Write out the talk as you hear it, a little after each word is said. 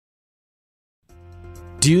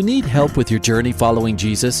Do you need help with your journey following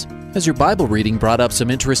Jesus? Has your Bible reading brought up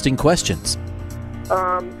some interesting questions?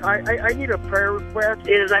 I need a prayer request.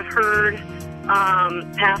 I've heard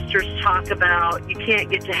pastors talk about you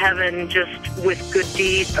can't get to heaven just with good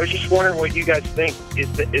deeds. I was just wondering what you guys think.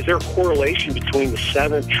 Is there a correlation between the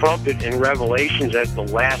seventh trumpet in Revelations as the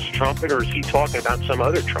last trumpet, or is he talking about some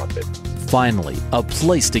other trumpet? Finally, a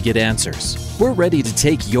place to get answers. We're ready to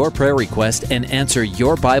take your prayer request and answer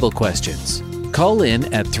your Bible questions. Call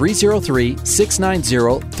in at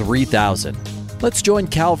 303-690-3000. Let's join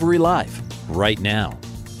Calvary Live right now.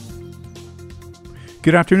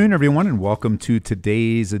 Good afternoon, everyone, and welcome to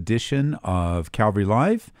today's edition of Calvary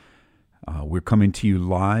Live. We're coming to you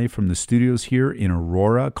live from the studios here in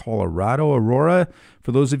Aurora, Colorado. Aurora,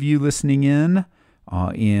 for those of you listening in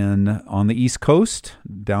on the East Coast,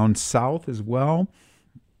 down south as well,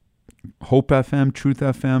 Hope FM, Truth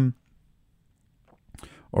FM.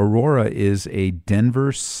 Aurora is a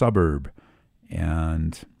Denver suburb,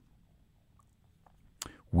 and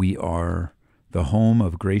we are the home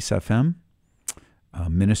of Grace FM,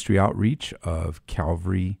 ministry outreach of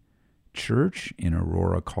Calvary Church in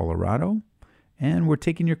Aurora, Colorado. And we're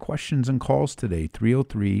taking your questions and calls today,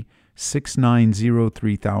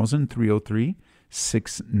 303-690-3000,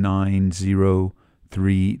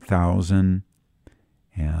 303-690-3000.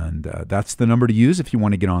 And that's the number to use if you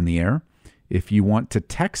want to get on the air. If you want to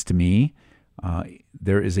text me,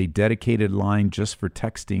 there is a dedicated line just for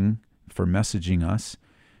texting, for messaging us.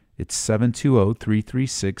 It's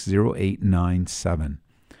 720-336-0897.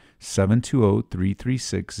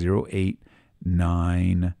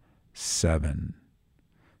 720-336-0897.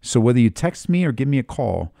 So whether you text me or give me a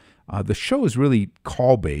call, the show is really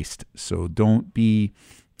call-based, so don't be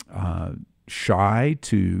shy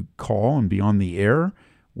to call and be on the air.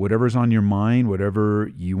 Whatever's on your mind, whatever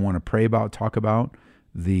you want to pray about, talk about,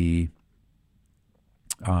 the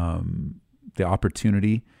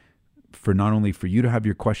opportunity for not only for you to have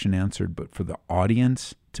your question answered, but for the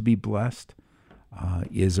audience to be blessed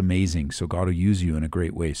is amazing. So God will use you in a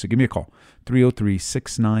great way. So give me a call,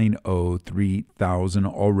 303-690-3000.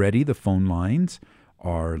 Already the phone lines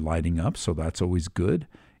are lighting up, so that's always good.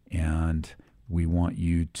 And we want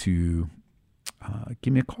you to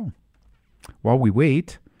give me a call. While we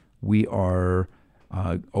wait, we are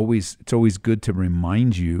it's always good to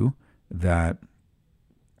remind you that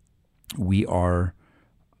we are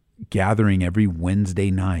gathering every Wednesday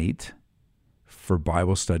night for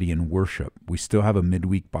Bible study and worship. We still have a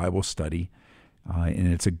midweek Bible study,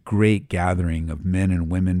 and it's a great gathering of men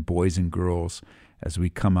and women, boys and girls, as we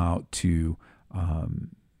come out to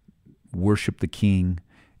worship the King.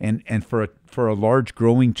 And for a large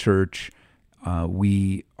growing church,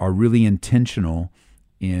 we are really intentional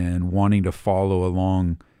in wanting to follow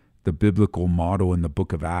along the biblical model in the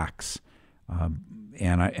book of Acts.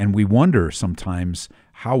 And we wonder sometimes,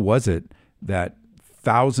 how was it that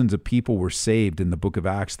thousands of people were saved in the book of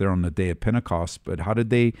Acts there on the day of Pentecost, but how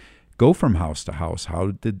did they go from house to house?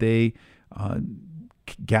 How did they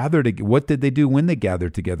gather together? What did they do when they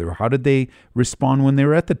gathered together? How did they respond when they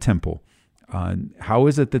were at the temple? How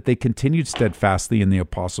is it that they continued steadfastly in the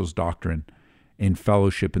apostles' doctrine, in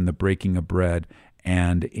fellowship, in the breaking of bread,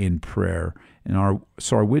 and in prayer? And our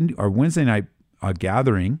Wednesday night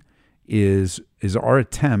gathering is our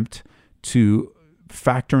attempt to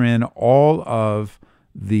factor in all of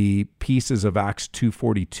the pieces of Acts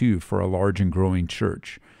 2:42 for a large and growing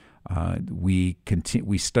church. We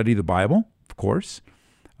study the Bible, of course.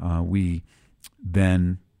 We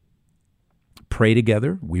then pray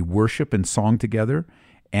together. We worship and song together,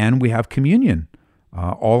 and we have communion,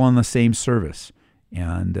 all on the same service.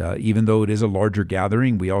 And even though it is a larger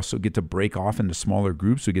gathering, we also get to break off into smaller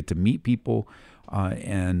groups. We get to meet people,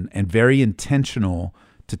 and very intentional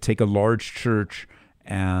to take a large church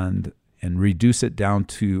and reduce it down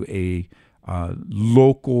to a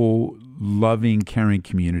local, loving, caring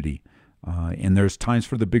community. And there's times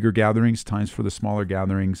for the bigger gatherings, times for the smaller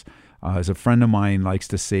gatherings. As a friend of mine likes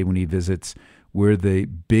to say when he visits, we're the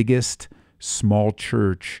biggest small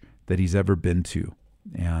church that he's ever been to.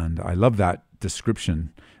 And I love that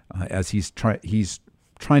description as he's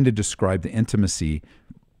trying to describe the intimacy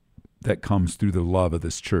that comes through the love of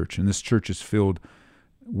this church. And this church is filled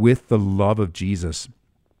with the love of Jesus.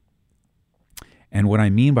 And what I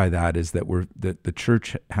mean by that is that the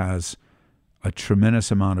church has a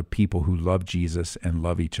tremendous amount of people who love Jesus and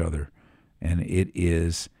love each other. And it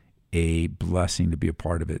is a blessing to be a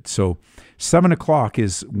part of it. So 7 o'clock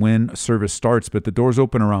is when service starts, but the doors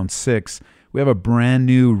open around 6. We have a brand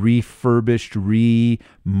new, refurbished,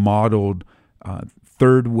 remodeled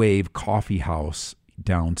third wave coffee house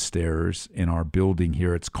downstairs in our building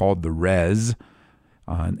here. It's called The Res.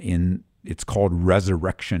 It's called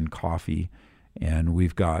Resurrection Coffee, and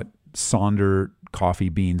we've got Sonder coffee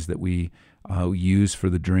beans that we use for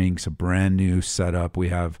the drinks. A brand new setup. We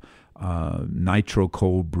have nitro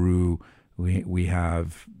cold brew. We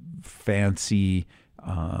have fancy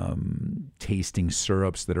tasting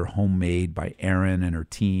syrups that are homemade by Erin and her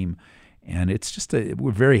team, and it's just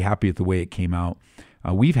we're very happy with the way it came out.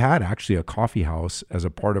 We've had actually a coffee house as a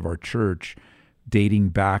part of our church dating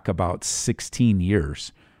back about 16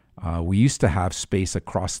 years. We used to have space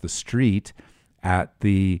across the street at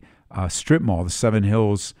the strip mall, the Seven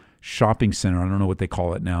Hills Shopping Center. I don't know what they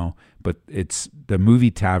call it now, but it's the Movie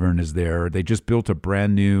Tavern is there. They just built a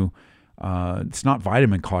brand new, it's not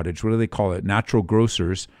Vitamin Cottage. What do they call it? Natural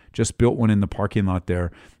Grocers. Just built one in the parking lot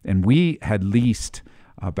there. And we had leased,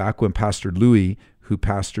 back when Pastor Louis, who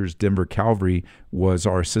pastors Denver Calvary, was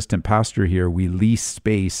our assistant pastor here, we leased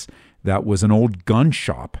space that was an old gun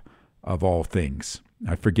shop of all things.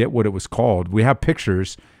 I forget what it was called. We have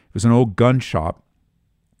pictures. It was an old gun shop,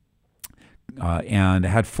 and it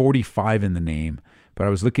had 45 in the name. But I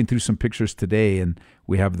was looking through some pictures today, and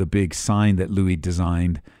we have the big sign that Louis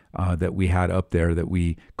designed that we had up there that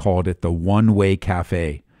we called it the One Way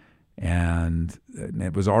Cafe. And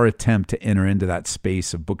it was our attempt to enter into that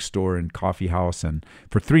space of bookstore and coffee house. And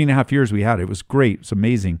for 3.5 years we had it. It was great. It was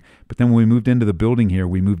amazing. But then when we moved into the building here,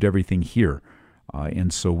 we moved everything here.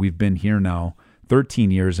 And so we've been here now 13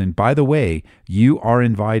 years. And by the way, you are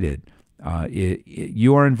invited.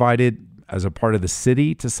 You are invited as a part of the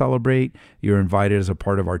city to celebrate. You're invited as a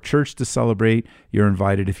part of our church to celebrate. You're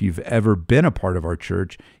invited if you've ever been a part of our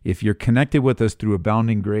church. If you're connected with us through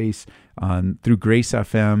Abounding Grace, through Grace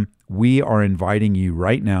FM, we are inviting you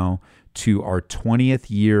right now to our 20th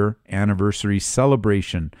year anniversary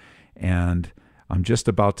celebration. And I'm just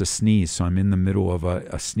about to sneeze, so I'm in the middle of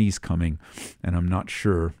a sneeze coming, and I'm not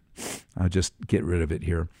sure. I'll just get rid of it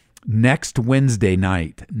here. Next Wednesday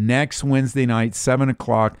night, 7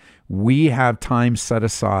 o'clock, we have time set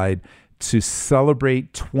aside to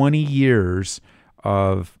celebrate 20 years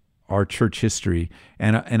of our church history.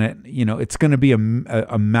 And it's going to be a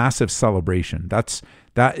massive celebration. That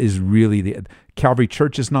is really Calvary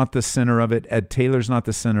Church is not the center of it. Ed Taylor's not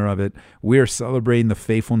the center of it. We are celebrating the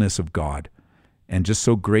faithfulness of God. And just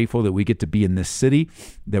so grateful that we get to be in this city,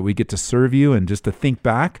 that we get to serve you, and just to think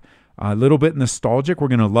back. A little bit nostalgic. We're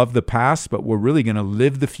going to love the past, but we're really going to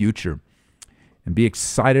live the future and be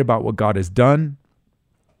excited about what God has done,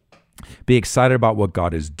 be excited about what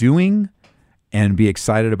God is doing, and be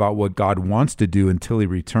excited about what God wants to do until he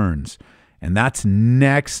returns. And that's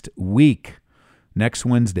next week, next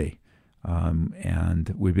Wednesday.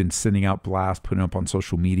 And we've been sending out blasts, putting up on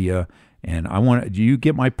social media. And do you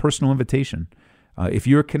get my personal invitation? If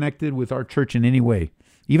you're connected with our church in any way,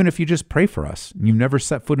 even if you just pray for us, you've never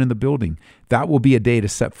set foot in the building, that will be a day to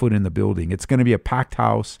set foot in the building. It's going to be a packed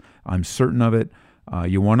house. I'm certain of it.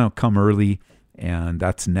 You want to come early, and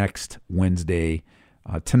that's next Wednesday.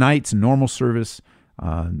 Tonight's normal service,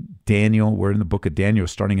 Daniel, we're in the book of Daniel,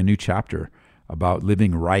 starting a new chapter about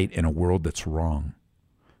living right in a world that's wrong.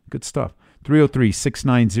 Good stuff.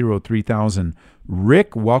 303-690-3000.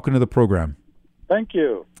 Rick, welcome to the program. Thank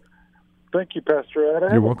you. Thank you, Pastor Ed.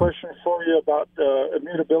 I have a question for you about the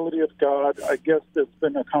immutability of God. I guess there's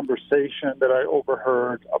been a conversation that I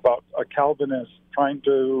overheard about a Calvinist trying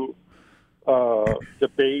to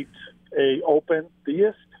debate a open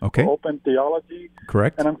theist, open theology.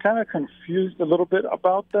 Correct. And I'm kind of confused a little bit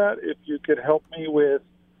about that. If you could help me with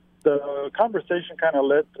the conversation kind of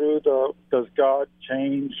led through does God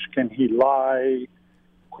change? Can he lie?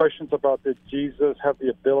 Questions about did Jesus have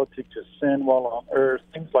the ability to sin while on earth?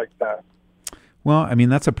 Things like that. Well, I mean,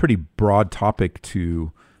 that's a pretty broad topic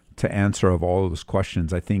to answer of all of those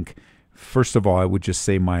questions. I think, first of all, I would just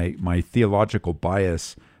say my theological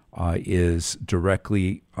bias is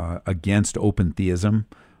directly against open theism.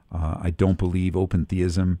 I don't believe open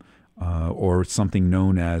theism or something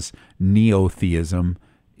known as neo-theism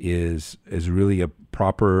is really a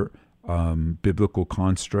proper biblical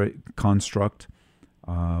construct.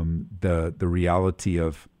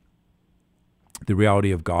 The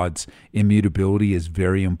reality of God's immutability is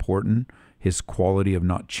very important. His quality of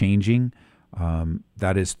not changing,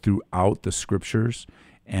 that is throughout the scriptures,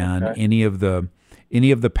 and any of the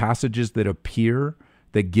passages that appear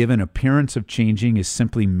that give an appearance of changing is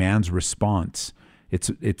simply man's response.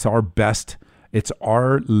 It's our best. It's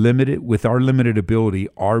our limited ability,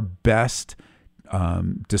 our best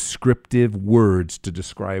descriptive words to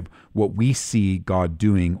describe what we see God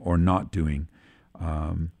doing or not doing.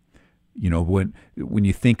 When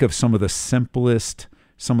you think of some of the simplest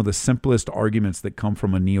arguments that come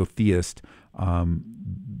from a neo-theist,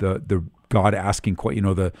 the God asking,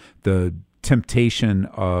 the temptation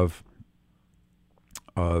of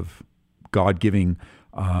God giving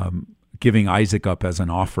Isaac up as an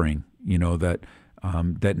offering.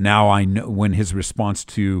 That now I know, when his response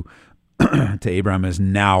to Abraham is,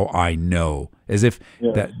 now I know, as if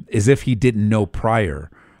he didn't know prior.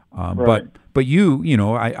 Right. But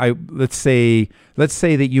I let's say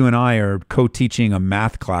that you and I are co-teaching a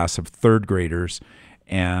math class of third graders,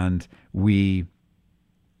 and we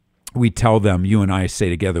tell them, you and I say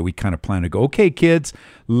together, we kind of plan to go, okay, kids,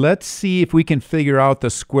 let's see if we can figure out the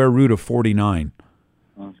square root of 49.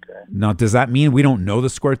 Okay. Now, does that mean we don't know the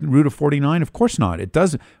square root of 49? Of course not. It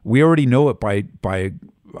doesn't. We already know it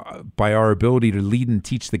by our ability to lead and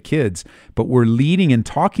teach the kids, but we're leading and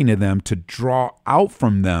talking to them to draw out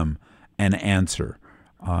from them an answer.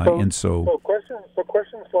 So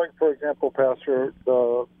questions like, for example, Pastor,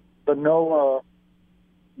 the Noah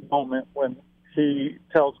moment when he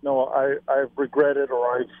tells Noah, I've regretted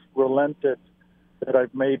or I've relented that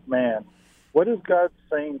I've made man. What is God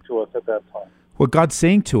saying to us at that time? What God's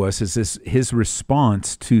saying to us is his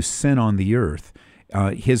response to sin on the earth,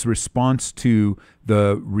 his response to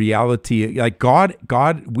the reality. Like God,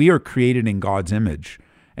 we are created in God's image.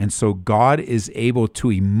 And so God is able to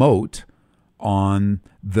emote on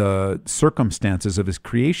the circumstances of his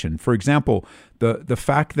creation. For example, the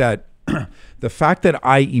fact that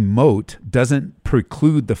I emote doesn't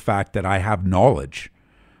preclude the fact that I have knowledge.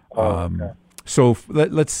 Okay. So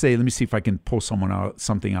let's say, let me see if I can pull something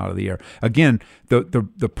out of the air. Again,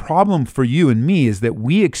 the problem for you and me is that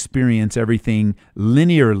we experience everything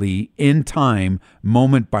linearly in time,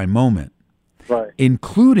 moment by moment. Right.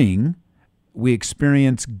 Including we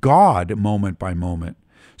experience God moment by moment.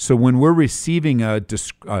 So when we're receiving a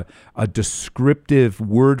descriptive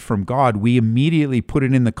word from God, we immediately put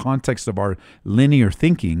it in the context of our linear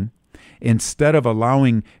thinking instead of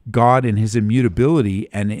allowing God in his immutability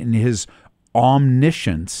and in his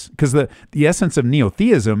omniscience. Because the essence of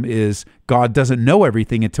neotheism is God doesn't know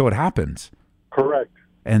everything until it happens. Correct.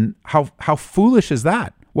 And how foolish is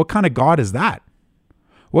that? What kind of God is that?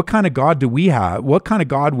 What kind of God do we have? What kind of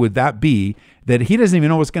God would that be that he doesn't even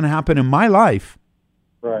know what's going to happen in my life?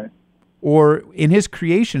 Right. Or in his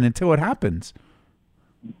creation until it happens.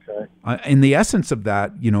 Okay. In the essence of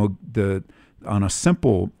that, in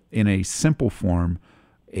a simple form,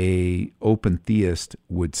 a open theist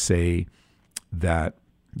would say that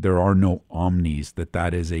there are no omnis,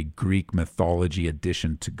 that is a Greek mythology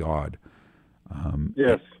addition to God.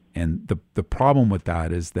 Yes. And the problem with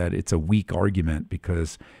that is that it's a weak argument,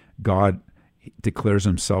 because God declares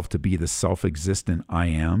himself to be the self-existent I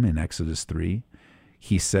am in Exodus 3.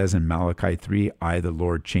 He says in Malachi 3, I, the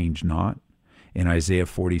Lord, change not. In Isaiah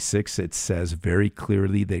 46, it says very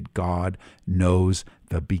clearly that God knows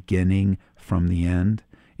the beginning from the end.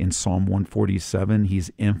 In Psalm 147, he's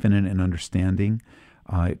infinite in understanding.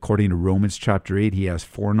 According to Romans chapter 8, he has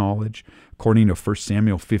foreknowledge. According to 1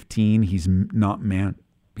 Samuel 15, he's not man.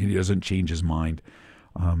 He doesn't change his mind.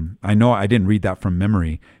 I know I didn't read that from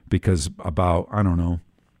memory, because about, I don't know,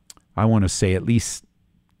 I want to say at least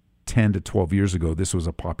 10 to 12 years ago, this was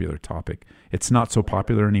a popular topic. It's not so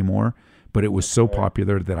popular anymore, but it was so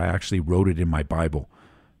popular that I actually wrote it in my Bible,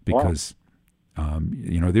 because,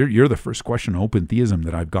 you're the first question on open theism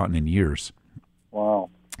that I've gotten in years. Wow.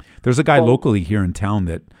 There's a guy locally here in town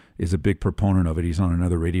that is a big proponent of it. He's on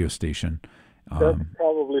another radio station. That's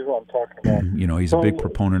probably who I'm talking about. He's a big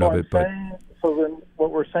proponent of it. So then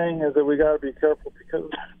what we're saying is that we got to be careful, because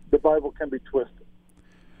the Bible can be twisted.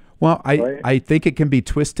 Well, right? I think it can be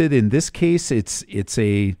twisted. In this case, it's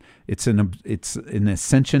an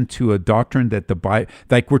ascension to a doctrine that the Bible,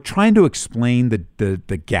 like, we're trying to explain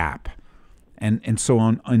the gap. And so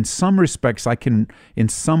in some respects, in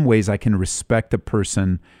some ways I can respect a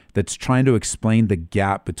person that's trying to explain the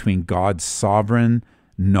gap between God's sovereign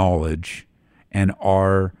knowledge and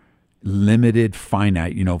our limited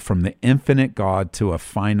finite, from the infinite God to a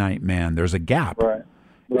finite man. There's a gap. Right.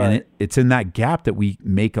 And it's in that gap that we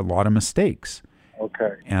make a lot of mistakes.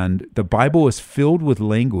 Okay. And the Bible is filled with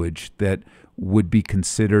language that would be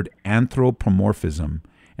considered anthropomorphism,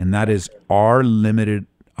 and that is our limited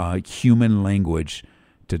human language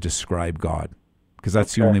to describe God, because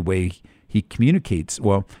that's the only way he communicates.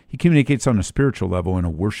 Well, he communicates on a spiritual level in a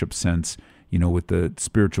worship sense, with the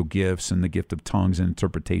spiritual gifts and the gift of tongues and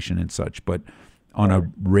interpretation and such. But on a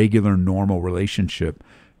regular, normal relationship,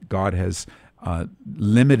 God has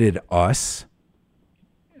limited us.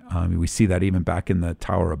 We see that even back in the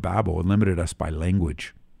Tower of Babel. It limited us by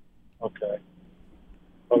language. Okay.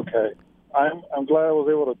 I'm glad I was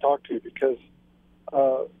able to talk to you, because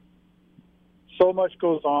so much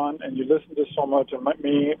goes on, and you listen to so much, and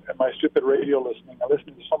me and my stupid radio listening, I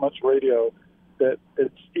listen to so much radio that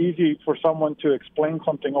it's easy for someone to explain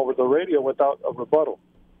something over the radio without a rebuttal,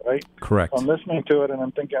 right? Correct. So I'm listening to it, and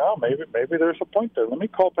I'm thinking, oh, maybe there's a point there. Let me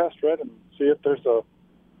call Pastor Ed and see if there's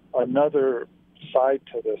another side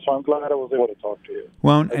to this. So I'm glad I was able to talk to you.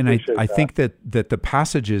 Well, and I think that the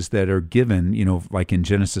passages that are given, like in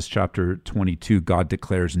Genesis chapter 22, God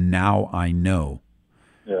declares, "Now I know."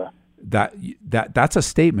 Yeah. That's a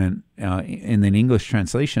statement in an English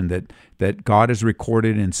translation that God has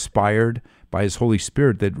recorded, inspired by His Holy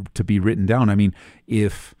Spirit, that to be written down. I mean,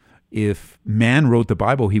 if man wrote the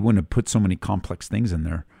Bible, he wouldn't have put so many complex things in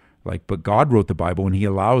there. But God wrote the Bible, and He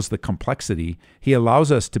allows the complexity. He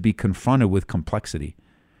allows us to be confronted with complexity,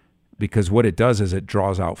 because what it does is it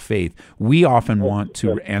draws out faith. We often want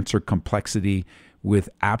to answer complexity with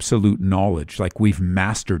absolute knowledge, like we've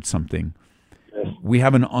mastered something. We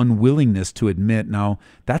have an unwillingness to admit, now,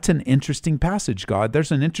 that's an interesting passage, God.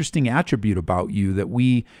 There's an interesting attribute about you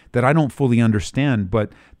that I don't fully understand.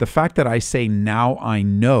 But the fact that I say, "Now I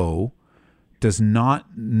know," does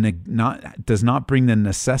not bring the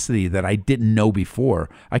necessity that I didn't know before.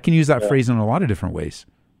 I can use that phrase in a lot of different ways.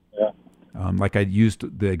 Yeah. Like I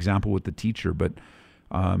used the example with the teacher, but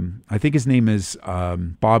I think his name is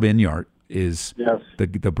Bob Enyart, is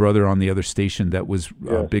the brother on the other station that was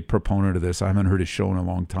a big proponent of this. I haven't heard his show in a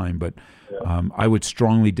long time, but I would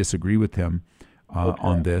strongly disagree with him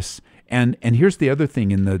on this. And here's the other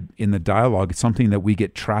thing in the dialogue. It's something that we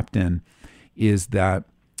get trapped in, is that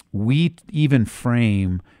we even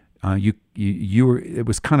frame it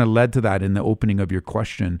was kind of led to that in the opening of your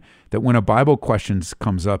question, that when a Bible question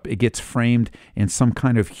comes up, it gets framed in some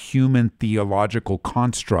kind of human theological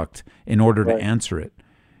construct in order to answer it.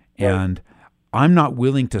 And I'm not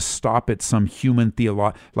willing to stop at some human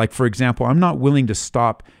like, for example, I'm not willing to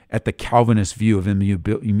stop at the Calvinist view of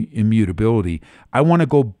immutability. I want to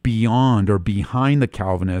go beyond or behind the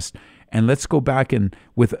Calvinist. And let's go back and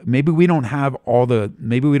maybe we don't have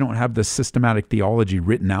the systematic theology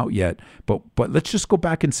written out yet, but let's just go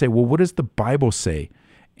back and say, well, what does the Bible say?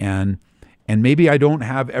 And maybe I don't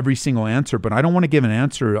have every single answer, but I don't want to give an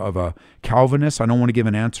answer of a Calvinist. I don't want to give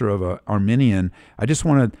an answer of a Arminian. I just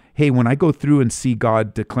want to, hey, when I go through and see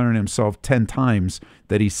God declaring Himself 10 times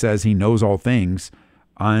that He says He knows all things,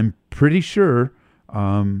 I'm pretty sure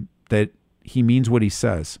that He means what He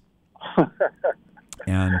says.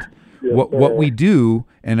 And what we do,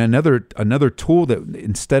 and another tool that,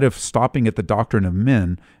 instead of stopping at the doctrine of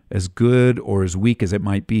men, as good or as weak as it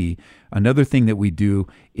might be, another thing that we do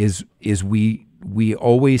is we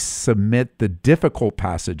always submit the difficult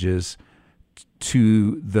passages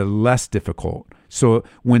to the less difficult. So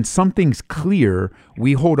when something's clear,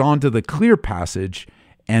 we hold on to the clear passage,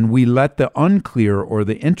 and we let the unclear or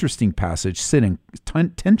the interesting passage sit in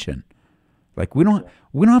tension. Like we don't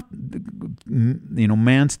have,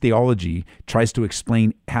 man's theology tries to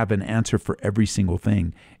have an answer for every single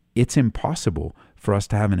thing. It's impossible for us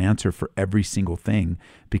to have an answer for every single thing,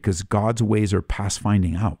 because God's ways are past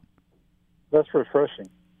finding out. That's refreshing.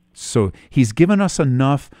 So He's given us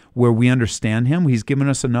enough where we understand Him. He's given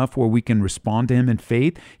us enough where we can respond to Him in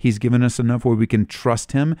faith. He's given us enough where we can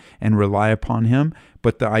trust Him and rely upon Him.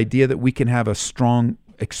 But the idea that we can have a strong,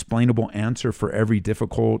 explainable answer for every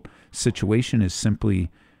difficult situation is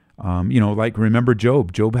simply, like, remember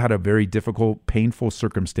Job. Job had a very difficult, painful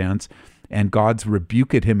circumstance, and God's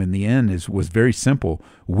rebuke at him in the end was very simple.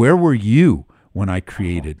 Where were you when I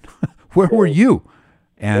created? Where were you?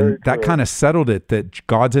 And that kind of settled it, that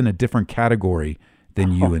God's in a different category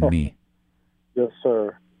than you and me. Yes,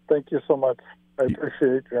 sir. Thank you so much. I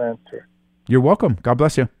appreciate your answer. You're welcome. God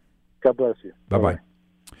bless you. God bless you. Bye-bye.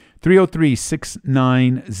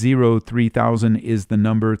 303-690-3000 is the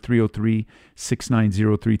number,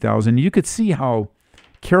 303-690-3000. You could see how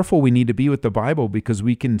careful we need to be with the Bible, because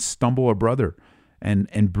we can stumble a brother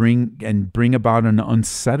and bring about an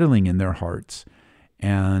unsettling in their hearts.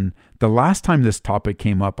 And the last time this topic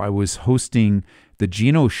came up, I was hosting the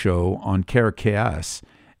Gino show on KRKS,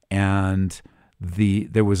 and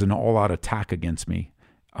there was an all-out attack against me.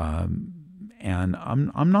 And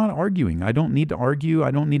I'm not arguing. I don't need to argue.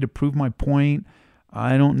 I don't need to prove my point.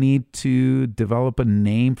 I don't need to develop a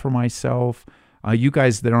name for myself. You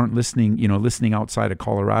guys that aren't listening, listening outside of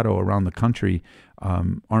Colorado, around the country,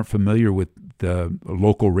 aren't familiar with the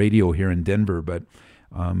local radio here in Denver. But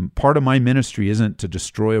part of my ministry isn't to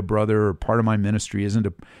destroy a brother, or part of my ministry isn't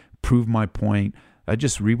to prove my point. I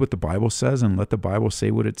just read what the Bible says and let the Bible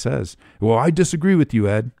say what it says. Well, I disagree with you,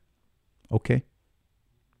 Ed. Okay.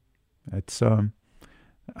 That's I'm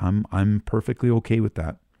perfectly okay with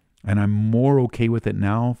that. And I'm more okay with it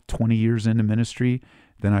now, 20 years into ministry,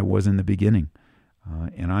 than I was in the beginning.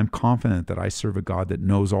 And I'm confident that I serve a God that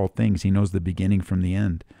knows all things. He knows the beginning from the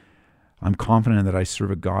end. I'm confident that I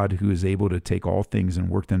serve a God who is able to take all things and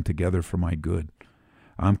work them together for my good.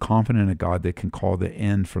 I'm confident in a God that can call the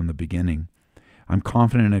end from the beginning. I'm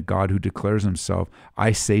confident in a God who declares himself,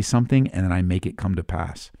 I say something and then I make it come to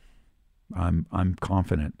pass. I'm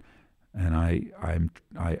confident, and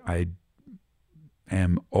I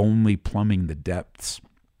am only plumbing the depths.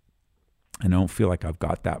 And I don't feel like I've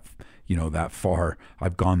got that, that far.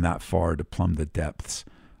 I've gone that far to plumb the depths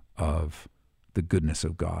of the goodness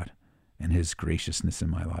of God and his graciousness in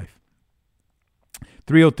my life.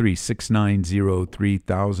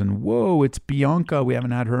 303-690-3000. Whoa, it's Bianca. We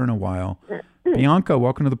haven't had her in a while. Bianca,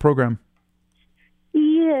 welcome to the program.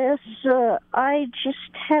 Yes, I just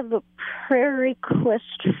have a prayer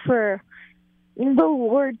request for the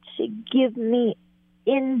Lord to give me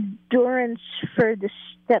endurance for the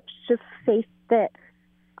steps of faith that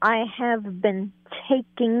I have been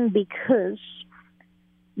taking, because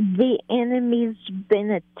the enemy's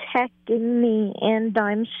been attacking me, and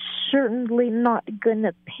I'm certainly not going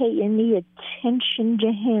to pay any attention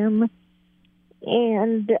to him.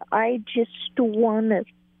 And I just want to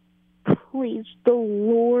please the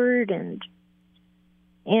Lord and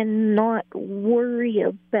not worry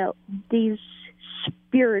about these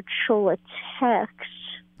spiritual attacks.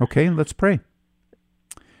 Okay, let's pray.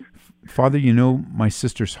 Father, you know my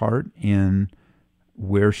sister's heart and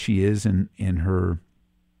where she is in her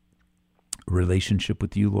relationship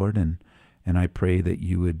with you, Lord, and I pray that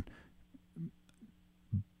you would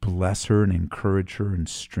bless her and encourage her and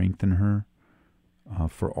strengthen her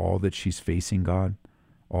for all that she's facing, God,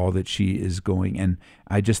 all that she is going. And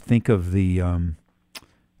I just think of the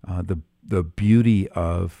beauty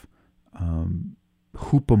of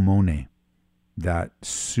hupomone, that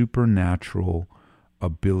supernatural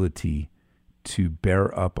ability to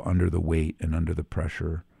bear up under the weight and under the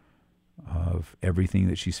pressure of everything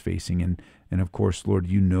that she's facing. And of course, Lord,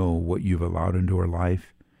 you know what you've allowed into her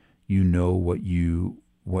life. You know what you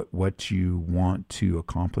want to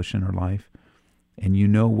accomplish in her life. And you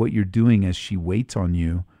know what you're doing as she waits on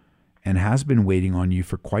you and has been waiting on you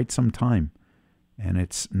for quite some time. And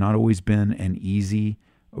it's not always been an easy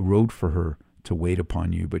road for her to wait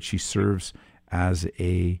upon you, but she serves as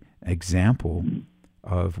an example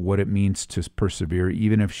of what it means to persevere,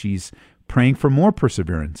 even if she's praying for more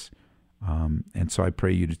perseverance. And so I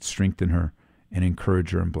pray you to strengthen her and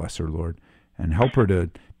encourage her and bless her, Lord, and help her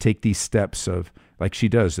to take these steps of, like she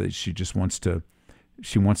does, that she wants to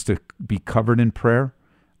be covered in prayer.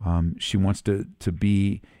 She wants to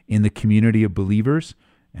be in the community of believers.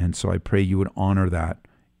 And so I pray you would honor that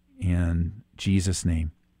in Jesus'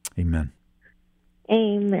 name. Amen.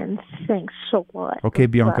 Amen. Thanks so much. Okay,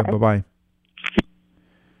 Bianca, bye-bye.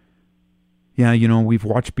 Yeah, we've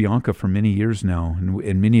watched Bianca for many years now,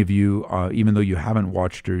 and many of you, even though you haven't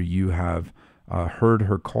watched her, you have heard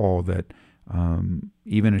her call that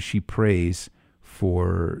even as she prays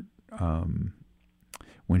for,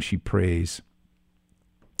 when she prays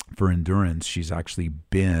for endurance, she's actually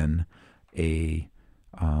been an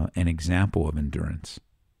example of endurance.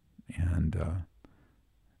 And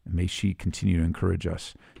may she continue to encourage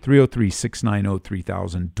us.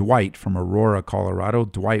 303-690-3000. Dwight from Aurora, Colorado.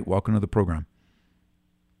 Dwight, welcome to the program.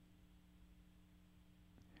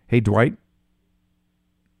 Hey, Dwight.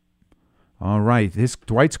 All right.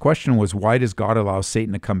 Dwight's question was, why does God allow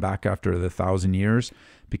Satan to come back after the 1,000 years?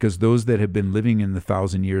 Because those that have been living in the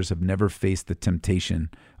 1,000 years have never faced the temptation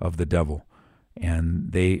of the devil.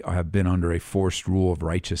 And they have been under a forced rule of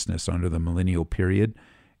righteousness under the millennial period.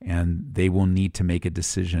 And they will need to make a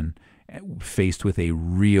decision faced with a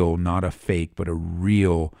real, not a fake, but a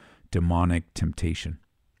real demonic temptation.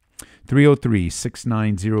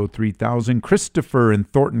 303-690-3000. Christopher in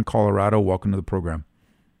Thornton, Colorado. Welcome to the program.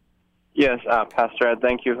 Yes, Pastor Ed,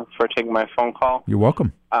 thank you for taking my phone call. You're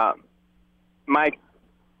welcome. My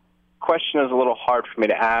question is a little hard for me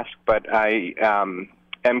to ask, but I'll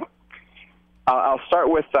start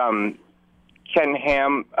with Ken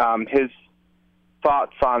Ham, his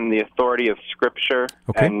thoughts on the authority of Scripture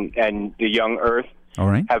and the young earth. All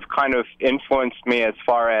right. Have kind of influenced me as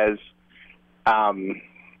far as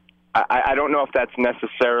I don't know if that's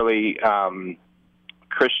necessarily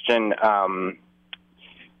Christian.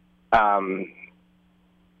 I'm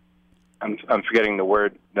forgetting the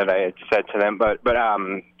word that I had said to them, but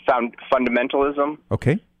found fundamentalism.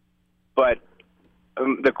 Okay. But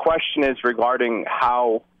the question is regarding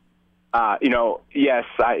how,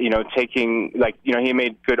 taking, he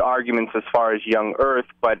made good arguments as far as young earth,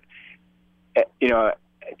 but,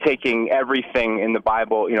 taking everything in the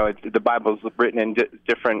Bible. The Bible's written in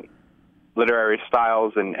different literary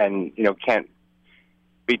styles, and can't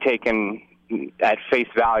be taken at face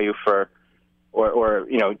value or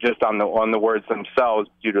just on the words themselves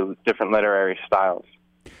due to different literary styles.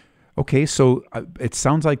 Okay, so it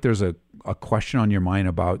sounds like there's a question on your mind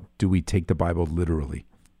about, do we take the Bible literally?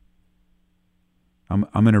 I'm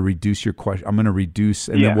going to reduce your question. I'm going to reduce,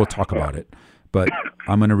 and then we'll talk about it. But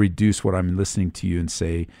I'm going to reduce what I'm listening to you and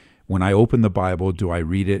say, when I open the Bible, do I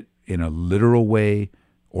read it in a literal way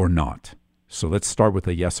or not? So let's start with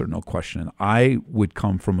a yes or no question. I would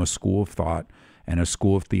come from a school of thought and a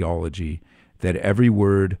school of theology that every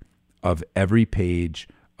word of every page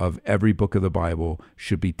of every book of the Bible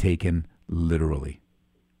should be taken literally.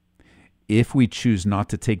 If we choose not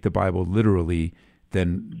to take the Bible literally,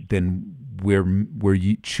 then we're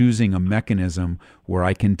choosing a mechanism where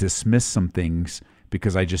I can dismiss some things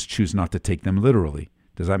because I just choose not to take them literally.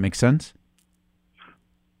 Does that make sense?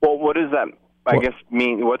 Well, what does that, I guess,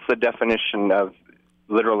 mean? What's the definition of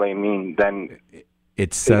literally mean then?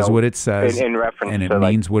 It says what it says, in reference and it to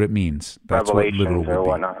means what it means. That's what literal would be.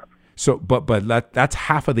 Whatnot. So, but that's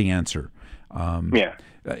half of the answer.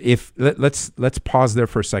 If let's pause there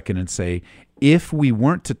for a second and say, if we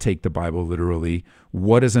weren't to take the Bible literally,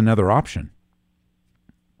 what is another option?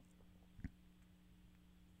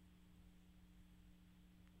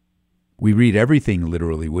 We read everything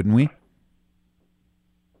literally, wouldn't we?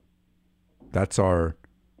 That's our.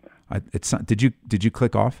 Did you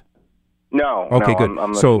click off? No. Okay, good.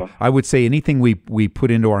 I'm so I would say anything we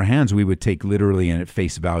put into our hands, we would take literally and at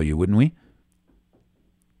face value, wouldn't we?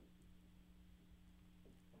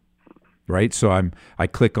 Right. So I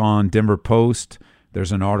click on Denver Post.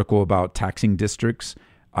 There's an article about taxing districts.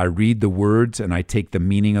 I read the words and I take the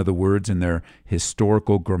meaning of the words in their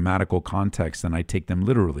historical grammatical context, and I take them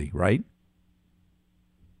literally. Right.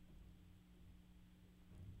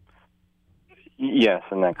 Yes,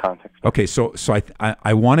 in that context. Okay, so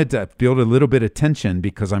I wanted to build a little bit of tension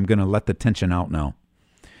because I'm going to let the tension out now.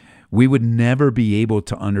 We would never be able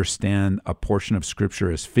to understand a portion of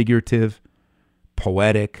Scripture as figurative,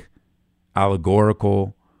 poetic,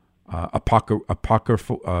 allegorical,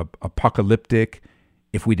 apocalyptic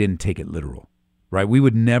if we didn't take it literal, right? We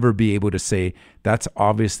would never be able to say that's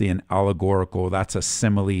obviously an allegorical, that's a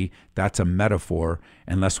simile, that's a metaphor,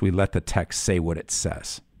 unless we let the text say what it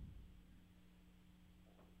says.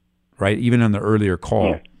 Right? Even on the earlier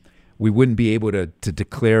call, we wouldn't be able to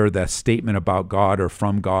declare that statement about God or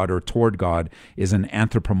from God or toward God is an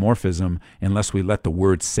anthropomorphism unless we let the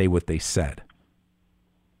words say what they said.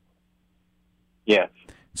 Yes.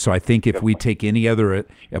 So I think if we take any other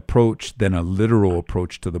approach than a literal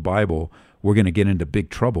approach to the Bible, we're going to get into big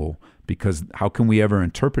trouble, because how can we ever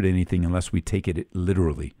interpret anything unless we take it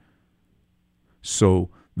literally? So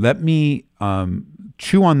let me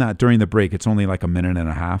chew on that during the break. It's only like a minute and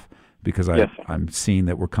a half, because I'm seeing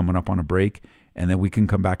that we're coming up on a break, and then we can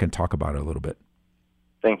come back and talk about it a little bit.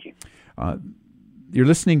 Thank you. You're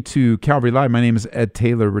listening to Calvary Live. My name is Ed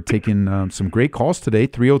Taylor. We're taking some great calls today,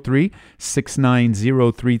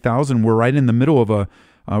 303-690-3000. We're right in the middle of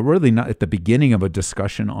really not at the beginning of a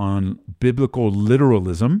discussion on biblical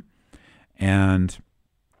literalism, and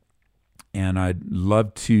I'd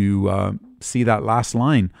love to see that last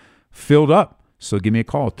line filled up. So give me a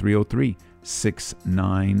call,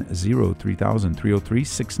 303-690-3000,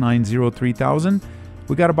 303-690-3000.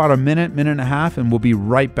 We got about a minute and a half, and we'll be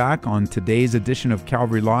right back on today's edition of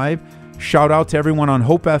Calvary Live. Shout out to everyone on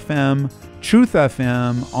Hope FM, Truth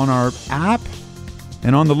FM, on our app,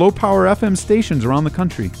 and on the low-power FM stations around the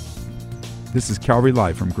country. This is Calvary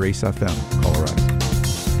Live from Grace FM, Colorado.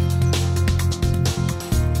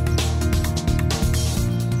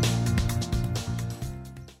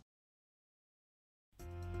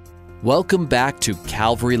 Welcome back to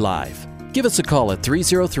Calvary Live. Give us a call at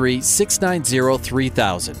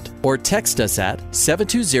 303-690-3000 or text us at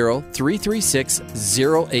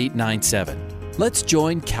 720-336-0897. Let's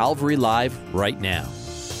join Calvary Live right now.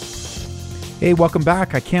 Hey, welcome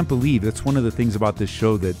back. I can't believe that's one of the things about this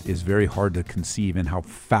show that is very hard to conceive, and how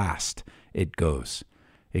fast it goes.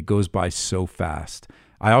 It goes by so fast.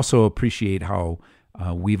 I also appreciate how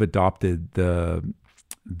we've adopted the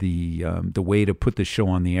way to put the show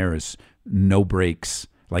on the air is no breaks.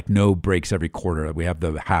 Like no breaks every quarter. We have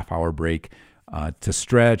the half-hour break to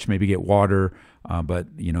stretch, maybe get water, but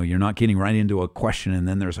you're not getting right into a question and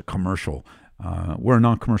then there's a commercial. We're a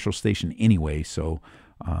non-commercial station anyway, so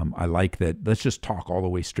I like that. Let's just talk all the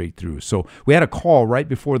way straight through. So we had a call right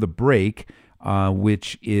before the break,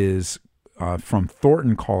 which is from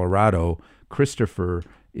Thornton, Colorado. Christopher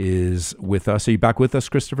is with us. Are you back with us,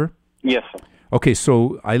 Christopher? Yes, sir. Okay,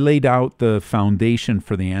 so I laid out the foundation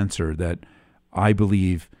for the answer that I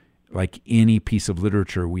believe, like any piece of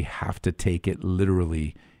literature, we have to take it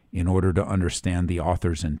literally in order to understand the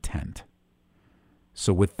author's intent.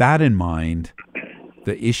 So with that in mind,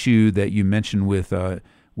 the issue that you mentioned with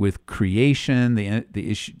creation, the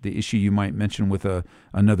issue you might mention with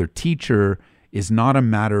another teacher is not a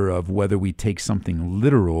matter of whether we take something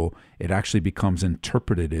literal. It actually becomes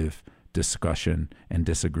interpretative discussion and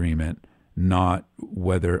disagreement, not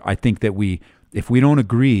whether. I think that if we don't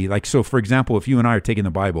agree, like, so for example, if you and I are taking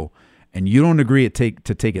the Bible and you don't agree to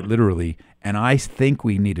take it literally, and I think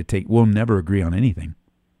we need to we'll never agree on anything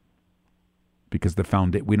because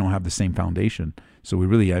we don't have the same foundation. So we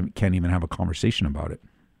really can't even have a conversation about it.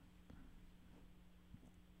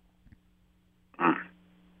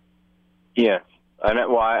 Yeah,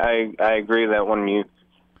 I agree that when you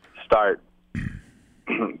start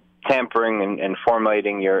tampering and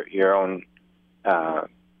formulating your own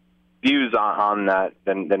views on that,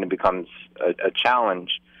 then it becomes a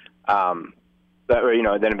challenge. Then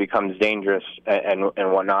it becomes dangerous and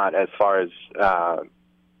whatnot as far as.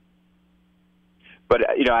 But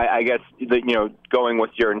I guess going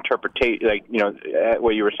with your interpretation,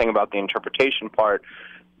 what you were saying about the interpretation part,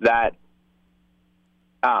 that.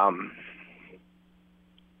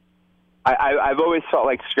 I've always felt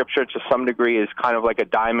like Scripture, to some degree, is kind of like a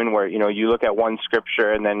diamond where, you look at one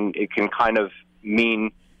Scripture and then it can kind of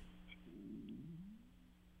mean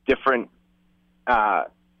different,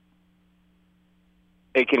 it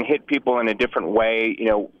can hit people in a different way,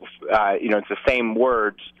 it's the same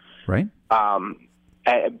words. Right. And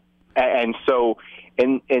so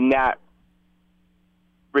in that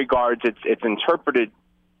regards, it's interpreted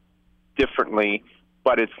differently,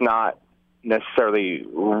 but it's not necessarily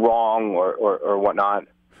wrong or whatnot.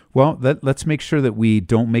 Well, let's make sure that we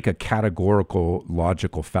don't make a categorical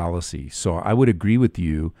logical fallacy. So I would agree with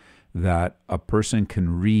you that a person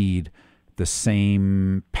can read the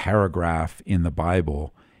same paragraph in the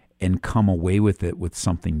Bible and come away with it with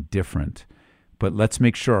something different. But let's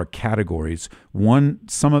make sure our categories, one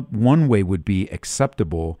way would be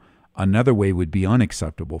acceptable, another way would be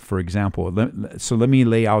unacceptable. For example, let me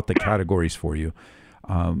lay out the categories for you.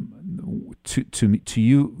 To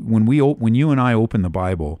you, when you and I open the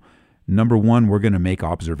Bible, number one, we're going to make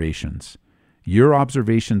observations. Your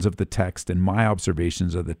observations of the text and my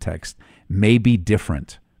observations of the text may be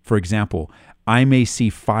different. For example, I may see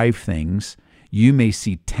 5 things, you may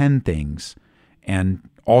see 10 things, and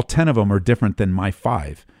all 10 of them are different than my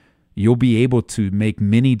 5. You'll be able to make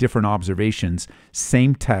many different observations,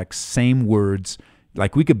 same text, same words.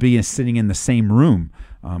 Like we could be sitting in the same room.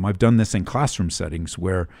 I've done this in classroom settings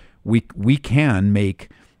where we can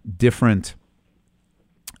make different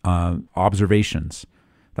observations.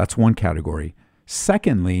 That's one category.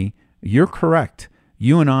 Secondly, you're correct.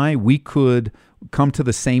 You and I, we could come to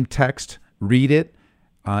the same text, read it,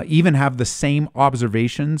 even have the same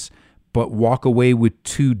observations, but walk away with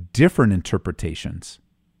 2 different interpretations.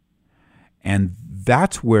 And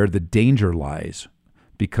that's where the danger lies,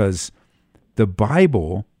 because the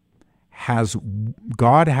Bible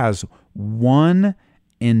God has one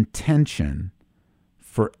intention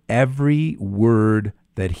for every word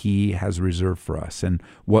that He has reserved for us. And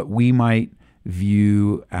what we might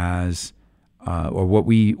view as, or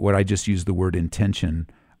what I just used the word intention,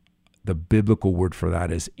 the biblical word for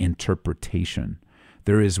that is interpretation.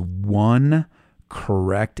 There is one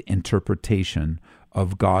correct interpretation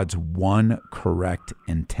of God's one correct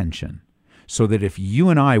intention. So that if you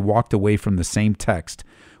and I walked away from the same text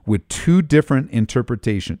with 2 different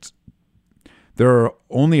interpretations, there are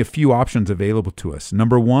only a few options available to us.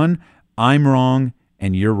 Number 1, I'm wrong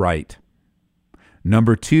and you're right.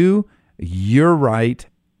 Number 2, you're right,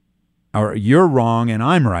 or you're wrong and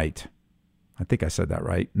I'm right. I think I said that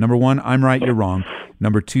right. Number 1, I'm right, you're wrong.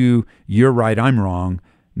 Number 2, you're right, I'm wrong.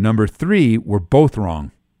 Number 3, we're both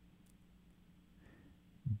wrong.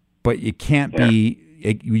 But you can't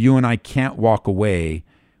you and I can't walk away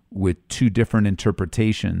with 2 different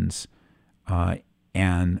interpretations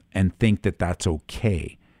and think that that's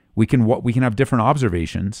okay. We can have different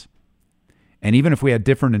observations, and even if we had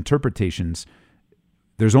different interpretations,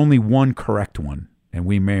 there's only one correct one, and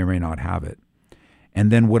we may or may not have it.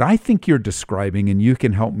 And then what I think you're describing, and you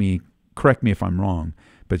can help me, correct me if I'm wrong,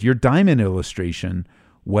 but your diamond illustration,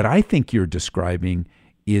 what I think you're describing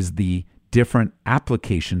is the different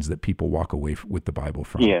applications that people walk away with the Bible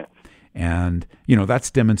from. Yeah. And, that's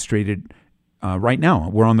demonstrated right now.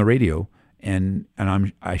 We're on the radio and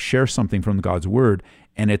I share something from God's Word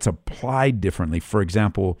and it's applied differently. For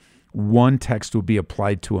example, one text would be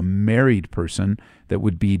applied to a married person that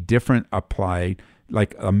would be different applied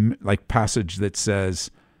like passage that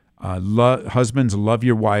says, husbands, love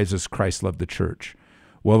your wives as Christ loved the church.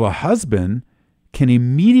 Well, a husband can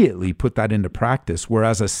immediately put that into practice,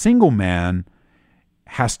 whereas a single man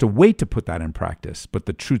has to wait to put that in practice, but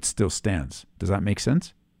the truth still stands. Does that make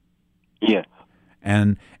sense? Yes.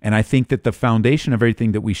 And I think that the foundation of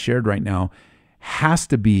everything that we shared right now has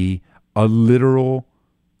to be a literal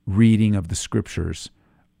reading of the scriptures.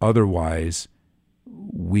 Otherwise,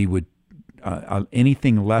 we would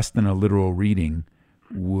anything less than a literal reading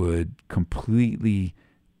would completely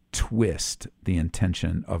twist the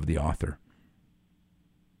intention of the author.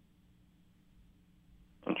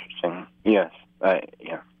 Interesting. Yes.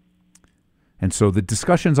 Yeah. And so the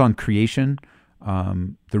discussions on creation,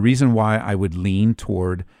 the reason why I would lean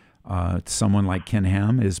toward someone like Ken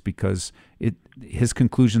Ham is because his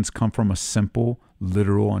conclusions come from a simple,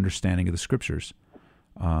 literal understanding of the scriptures.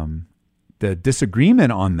 The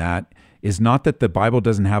disagreement on that is not that the Bible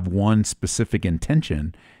doesn't have one specific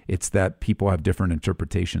intention, it's that people have different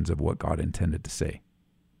interpretations of what God intended to say.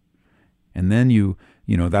 And then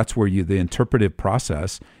that's where the interpretive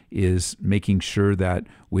process is making sure that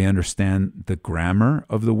we understand the grammar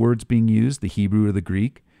of the words being used, the Hebrew or the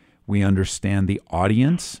Greek. We understand the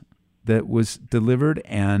audience that was delivered,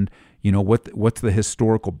 and what's the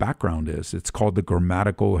historical background is. It's called the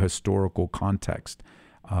grammatical historical context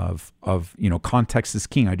of context is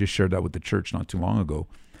king. I just shared that with the church not too long ago.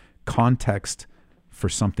 Context for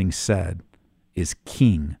something said is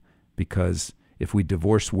king, because if we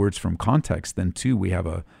divorce words from context, then too we have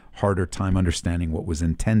a harder time understanding what was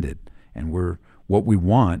intended. And what we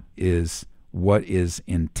want is what is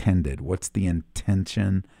intended. What's the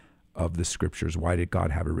intention of the scriptures? Why did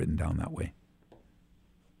God have it written down that way?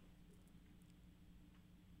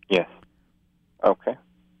 Yes. Okay.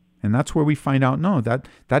 And that's where we find out, no, that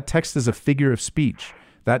text is a figure of speech.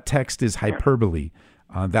 That text is hyperbole.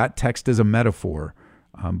 That text is a metaphor.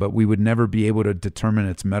 But we would never be able to determine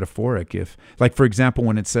it's metaphoric if, like, for example,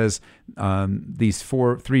 when it says these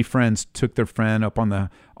three friends took their friend up on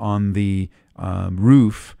the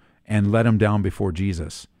roof and let him down before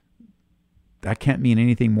Jesus. That can't mean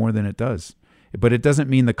anything more than it does. But it doesn't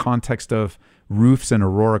mean the context of roofs in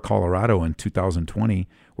Aurora, Colorado in 2020,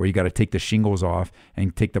 where you got to take the shingles off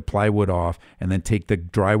and take the plywood off and then take the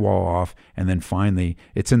drywall off. And then finally,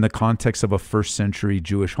 it's in the context of a first century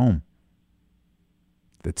Jewish home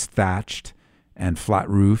that's thatched and flat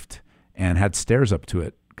roofed and had stairs up to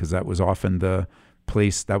it, because that was often the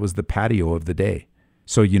place, that was the patio of the day.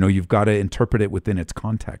 So, you've got to interpret it within its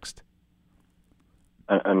context.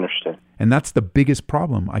 I understand. And that's the biggest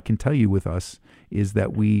problem I can tell you with us, is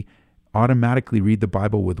that we automatically read the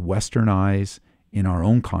Bible with Western eyes in our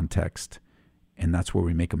own context, and that's where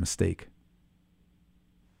we make a mistake.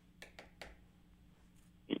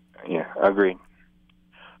 Yeah, agreed.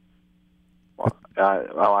 Well,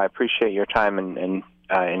 I appreciate your time in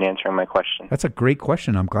answering my question. That's a great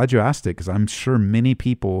question. I'm glad you asked it, because I'm sure many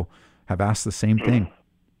people have asked the same thing.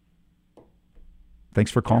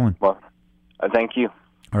 Thanks for calling. Well, thank you.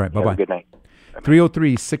 All right, bye-bye. Have a good night.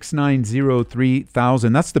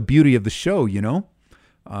 303-690-3000. That's the beauty of the show,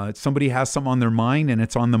 somebody has something on their mind, and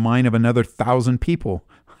it's on the mind of another 1,000 people.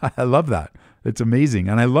 I love that. It's amazing.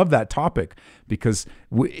 And I love that topic, because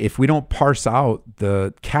if we don't parse out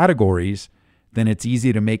the categories, then it's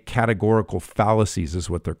easy to make categorical fallacies, is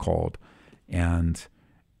what they're called. And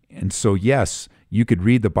so, yes, you could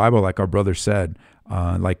read the Bible, like our brother said,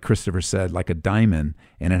 like Christopher said, like a diamond,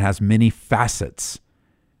 and it has many facets.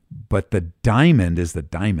 But the diamond is the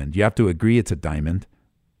diamond. You have to agree it's a diamond.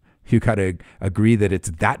 You got to agree that it's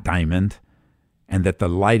that diamond, and that the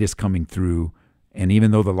light is coming through. And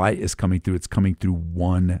even though the light is coming through, it's coming through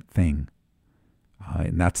one thing.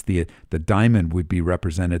 And that's the diamond would be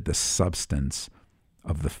represented the substance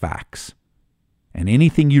of the facts. And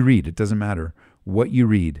anything you read, it doesn't matter what you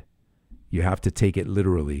read, you have to take it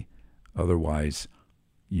literally. Otherwise,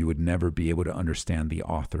 you would never be able to understand the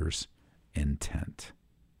author's intent.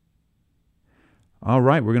 All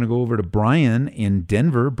right, we're going to go over to Brian in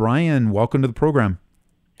Denver. Brian, welcome to the program.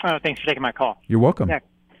 Thanks for taking my call. You're welcome. Yeah,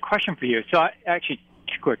 question for you. So actually,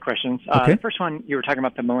 two quick questions. Okay. The first one, you were talking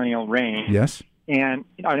about the millennial reign. Yes. And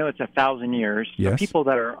I know it's 1,000 years. Yes. So people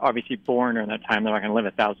that are obviously born during that time, they're not going to live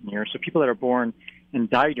 1,000 years. So people that are born and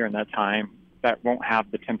die during that time that won't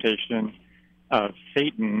have the temptation of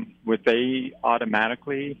Satan, would they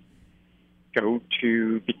automatically go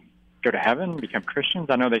to heaven, become Christians?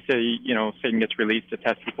 I know they say, Satan gets released to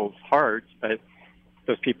test people's hearts, but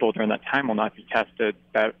those people during that time will not be tested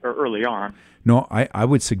early on. No, I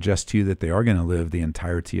would suggest to you that they are going to live the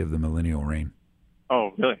entirety of the millennial reign.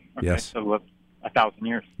 Oh, really? Okay. Yes. So live 1,000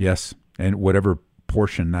 years. Yes, and whatever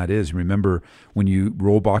portion that is. Remember, when you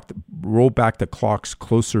roll back the clocks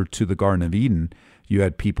closer to the Garden of Eden, you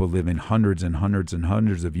had people living hundreds and hundreds and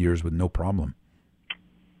hundreds of years with no problem.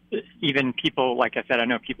 Even people, like I said, I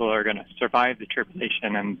know people are going to survive the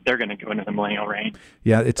tribulation and they're going to go into the millennial reign.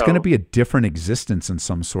 Yeah, it's going to be a different existence in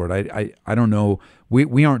some sort. I don't know.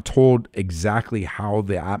 We aren't told exactly how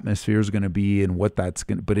the atmosphere is going to be and what that's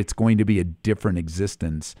going to, but it's going to be a different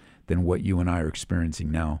existence than what you and I are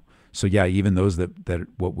experiencing now. So yeah, even those that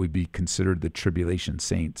what would be considered the tribulation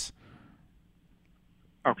saints.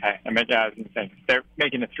 Okay. I mean, yeah, I was going to say, if they're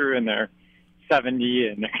making it through and they're 70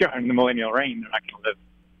 and they're going in the millennial reign, they're not going to live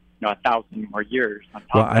 1,000 more years on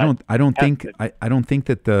top of that. I don't think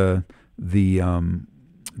that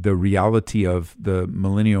the reality of the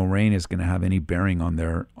millennial reign is going to have any bearing on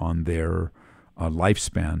their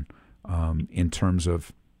lifespan in terms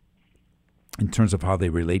of how they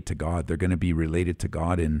relate to God. They're going to be related to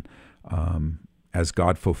God in as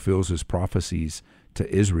God fulfills His prophecies to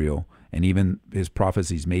Israel and even His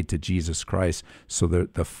prophecies made to Jesus Christ. So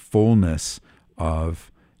the fullness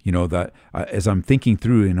of that as I'm thinking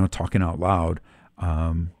through, talking out loud,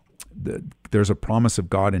 there's a promise of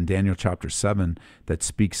God in Daniel chapter 7 that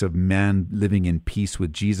speaks of man living in peace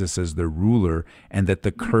with Jesus as their ruler, and that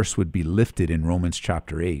the curse would be lifted in Romans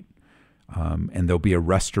chapter 8. And there'll be a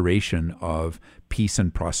restoration of peace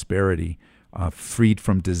and prosperity, freed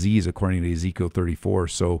from disease, according to Ezekiel 34.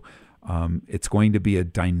 So it's going to be a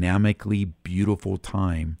dynamically beautiful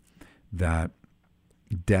time that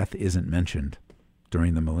death isn't mentioned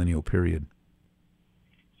during the millennial period.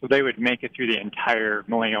 So they would make it through the entire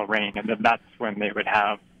millennial reign, and then that's when they would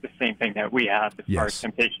have the same thing that we have as far as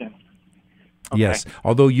temptation. Okay. Yes,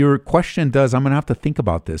 although your question does, I'm going to have to think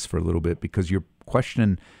about this for a little bit, because your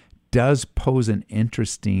question does pose an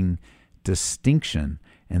interesting distinction,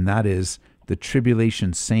 and that is the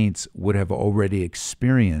tribulation saints would have already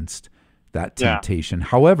experienced that temptation. Yeah.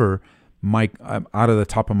 However, Mike, out of the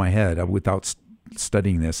top of my head, without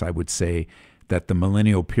studying this, I would say that the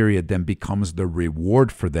millennial period then becomes the reward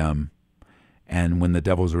for them. And when the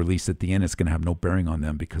devil's released at the end, it's going to have no bearing on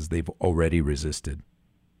them because they've already resisted.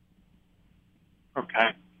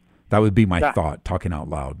 Okay. That would be my thought, talking out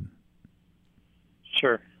loud.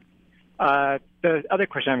 Sure. The other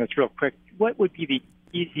question I have is real quick. What would be the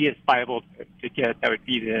easiest Bible to get that would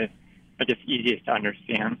be the, easiest to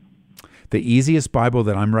understand? The easiest Bible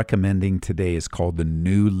that I'm recommending today is called the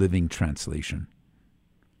New Living Translation.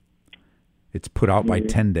 It's put out by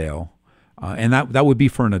Tyndale. And that would be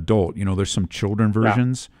for an adult. There's some children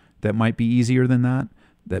versions that might be easier than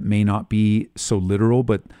that may not be so literal,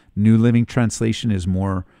 but New Living Translation is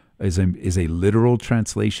a literal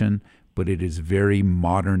translation, but it is very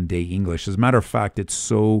modern day English. As a matter of fact, it's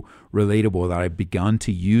so relatable that I've begun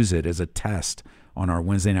to use it as a test on our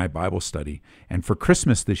Wednesday night Bible study. And for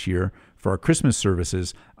Christmas this year, for our Christmas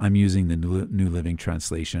services, I'm using the New Living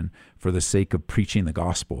Translation for the sake of preaching the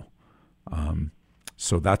gospel.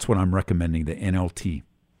 So that's what I'm recommending, the NLT.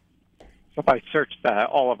 So if I search that,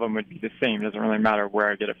 all of them would be the same. It doesn't really matter where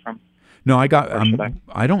I get it from. No, I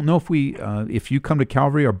don't know if you come to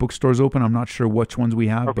Calvary, our bookstore's open. I'm not sure which ones we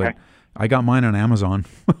have, but I got mine on Amazon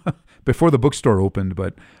before the bookstore opened,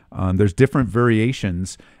 but there's different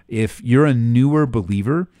variations. If you're a newer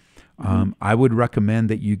believer, I would recommend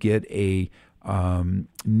that you get a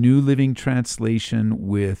New Living Translation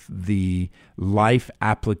with the Life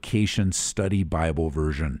Application Study Bible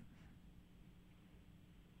version.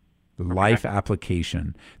 The Life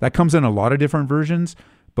Application. That comes in a lot of different versions,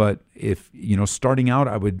 but if, starting out,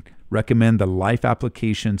 I would recommend the Life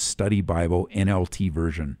Application Study Bible NLT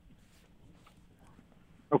version.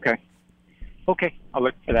 Okay. I'll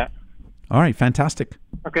look for that. All right. Fantastic.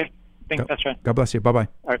 Okay. Thanks, Pastor. God bless you. Bye-bye.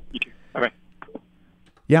 All right. You too. Bye-bye.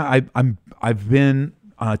 Yeah, I've been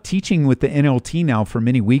teaching with the NLT now for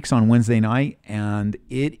many weeks on Wednesday night, and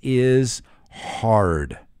it is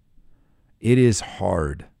hard. It is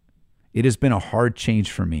hard. It has been a hard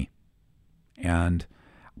change for me, and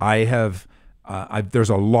there's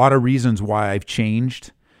a lot of reasons why I've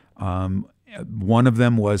changed. One of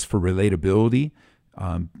them was for relatability,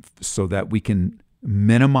 so that we can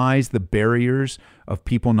minimize the barriers of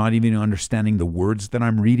people not even understanding the words that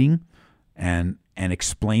I'm reading, and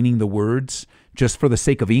explaining the words just for the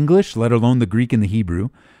sake of English, let alone the Greek and the Hebrew.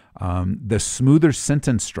 The smoother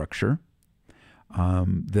sentence structure.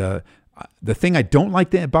 The thing I don't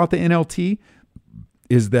like about the NLT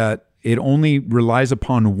is that it only relies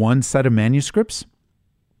upon one set of manuscripts,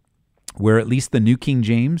 where at least the New King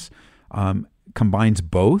James combines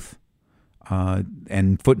both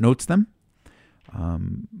and footnotes them.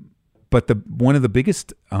 But one of the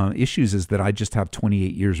biggest issues is that I just have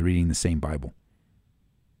 28 years reading the same Bible.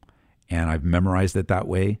 and I've memorized it that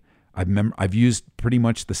way. I've used pretty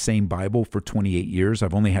much the same Bible for 28 years.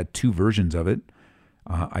 I've only had 2 versions of it.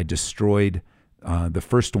 I destroyed the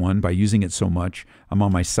first one by using it so much. I'm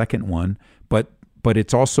on my second one, but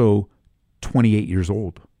it's also 28 years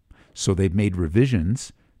old. So they've made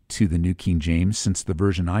revisions to the New King James since the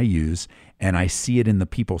version I use, and I see it in the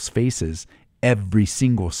people's faces every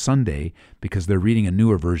single Sunday because they're reading a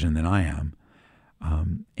newer version than I am.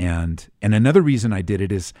 And another reason I did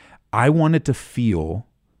it is I wanted to feel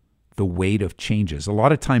the weight of changes. A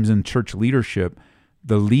lot of times in church leadership,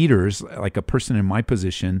 the leaders, like a person in my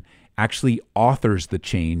position, actually authors the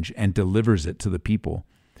change and delivers it to the people.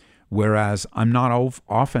 Whereas I'm not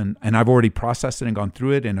often, and I've already processed it and gone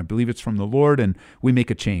through it, and I believe it's from the Lord, and we make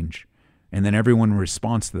a change. And then everyone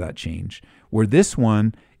responds to that change. Where this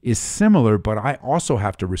one is similar, but I also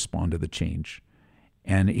have to respond to the change.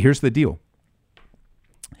 And here's the deal.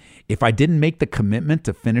 If I didn't make the commitment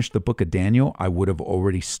to finish the book of Daniel, I would have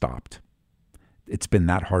already stopped. It's been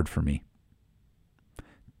that hard for me,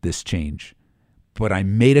 this change. But I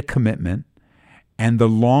made a commitment, and the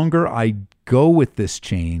longer I go with this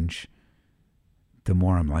change, the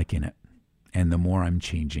more I'm liking it, and the more I'm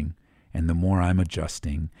changing, and the more I'm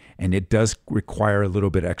adjusting. And it does require a little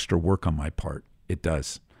bit extra work on my part. It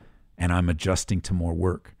does. And I'm adjusting to more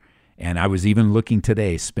work. And I was even looking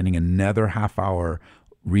today, spending another half hour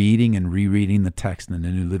reading and rereading the text in the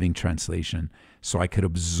New Living Translation so I could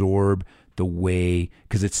absorb the way,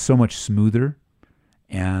 because it's so much smoother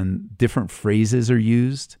and different phrases are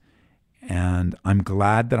used. And I'm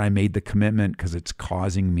glad that I made the commitment because it's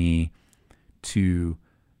causing me to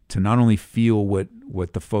not only feel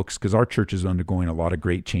what the folks, because our church is undergoing a lot of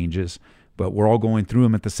great changes, but we're all going through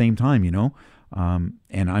them at the same time, you know?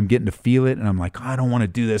 And I'm getting to feel it, and I'm like, I don't want to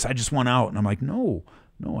do this. I just want out. And I'm like, no,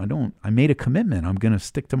 I don't. I made a commitment. I'm going to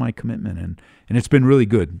stick to my commitment. And it's been really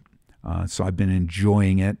good. So I've been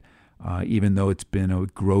enjoying it, even though it's been a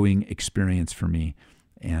growing experience for me.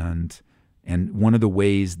 And one of the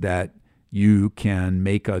ways that you can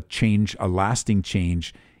make a change, a lasting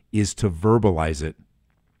change, is to verbalize it.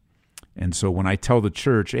 And so when I tell the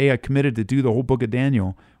church, hey, I committed to do the whole book of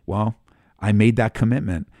Daniel, well, I made that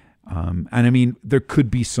commitment. And I mean, there could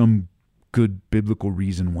be some good biblical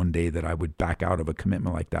reason one day that I would back out of a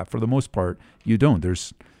commitment like that. For the most part, you don't.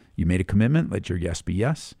 You made a commitment, let your yes be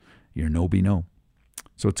yes, your no be no.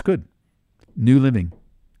 So it's good. New Living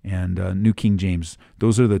and New King James.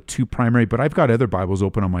 Those are the 2 primary, but I've got other Bibles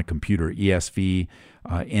open on my computer, ESV,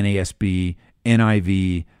 NASB,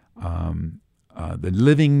 NIV,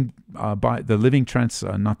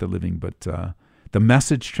 the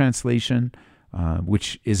Message translation,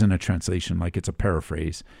 which isn't a translation, like it's a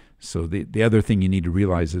paraphrase. So the other thing you need to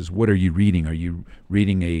realize is, what are you reading? Are you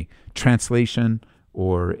reading a translation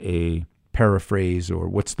or a paraphrase, or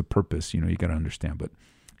what's the purpose? You got to understand. But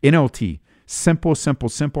NLT, simple.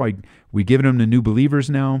 We give them to new believers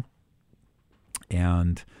now.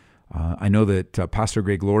 And I know that Pastor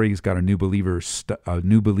Greg Laurie's got a new believer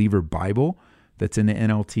Bible that's in the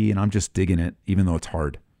NLT, and I'm just digging it, even though it's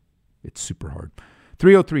hard. It's super hard.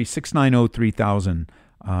 303-690-3000.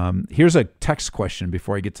 Here's a text question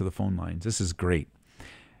before I get to the phone lines. This is great.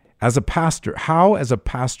 As a pastor, how as a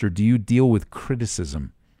pastor do you deal with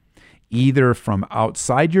criticism, either from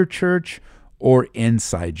outside your church or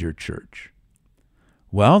inside your church?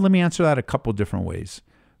 Well, let me answer that a couple different ways.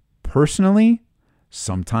 Personally,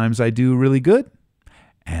 sometimes I do really good,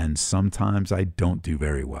 and sometimes I don't do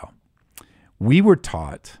very well. We were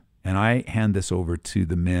taught, and I hand this over to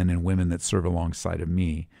the men and women that serve alongside of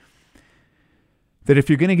me, that if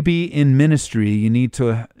you're going to be in ministry, you need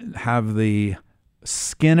to have the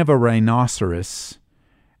skin of a rhinoceros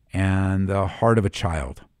and the heart of a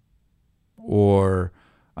child. Or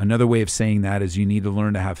another way of saying that is, you need to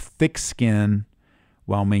learn to have thick skin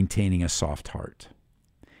while maintaining a soft heart.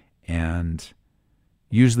 And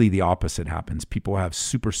usually the opposite happens. People have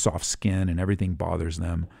super soft skin and everything bothers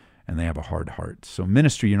them, and they have a hard heart. So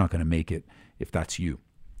ministry, you're not going to make it if that's you.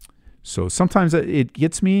 So sometimes it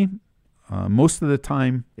gets me. Most of the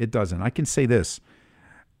time, it doesn't. I can say this.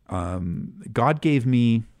 God gave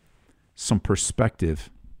me some perspective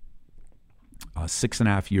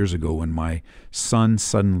 6.5 years ago when my son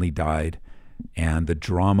suddenly died, and the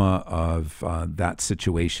drama of that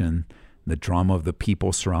situation, the drama of the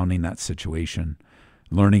people surrounding that situation,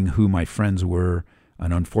 learning who my friends were,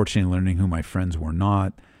 and unfortunately learning who my friends were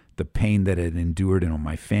not, the pain that it endured in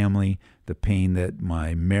my family, the pain that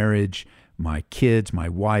my marriage, my kids, my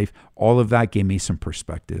wife, all of that gave me some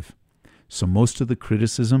perspective. So most of the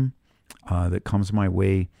criticism that comes my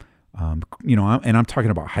way, I'm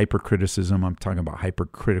talking about hypercriticism. I'm talking about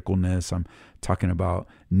hypercriticalness. I'm talking about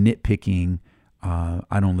nitpicking.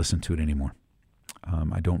 I don't listen to it anymore.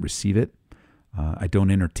 I don't receive it. I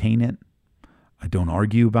don't entertain it. I don't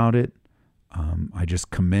argue about it. I just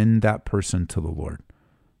commend that person to the Lord.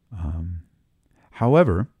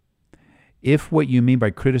 However, if what you mean by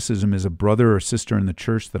criticism is a brother or sister in the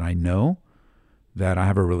church that I know, that I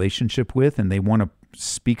have a relationship with, and they want to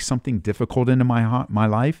speak something difficult into my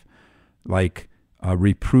life, like a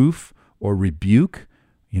reproof or rebuke,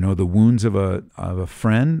 the wounds of a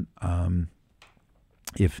friend,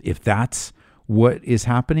 if that's what is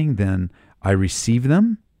happening, then I receive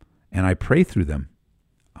them and I pray through them.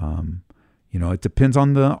 It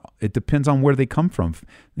depends on where they come from.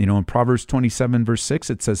 In Proverbs 27 verse 6,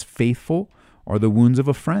 it says, "Faithful are the wounds of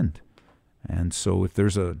a friend." And so if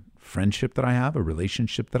there's a friendship that I have, a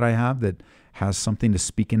relationship that I have that has something to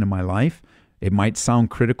speak into my life, it might sound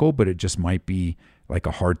critical, but it just might be like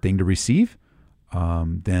a hard thing to receive,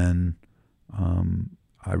 then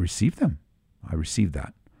I receive them. I receive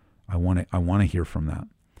that. I want to hear from that.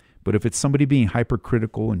 But if it's somebody being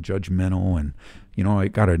hypercritical and judgmental, and I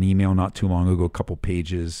got an email not too long ago, a couple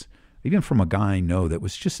pages, even from a guy I know that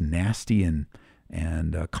was just nasty and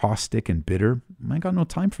caustic and bitter, I got no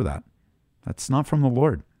time for that. That's not from the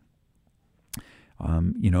Lord.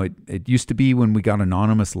 It used to be when we got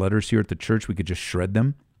anonymous letters here at the church, we could just shred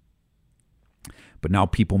them. But now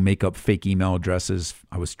people make up fake email addresses.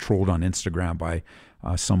 I was trolled on Instagram by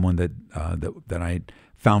someone that I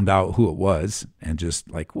found out who it was, and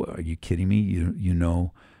just like, well, are you kidding me?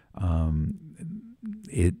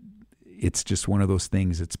 It's just one of those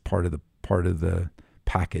things. It's part of the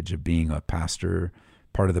package of being a pastor,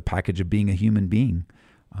 part of the package of being a human being.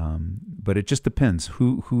 But it just depends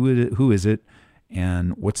who is it,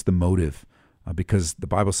 and what's the motive, because the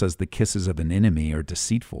Bible says the kisses of an enemy are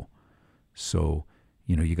deceitful. So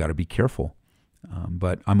you got to be careful.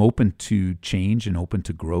 But I'm open to change and open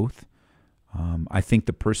to growth. I think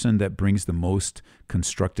the person that brings the most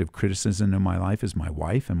constructive criticism in my life is my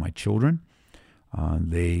wife and my children.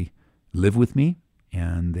 They live with me,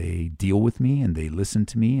 and they deal with me, and they listen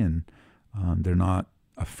to me, and they're not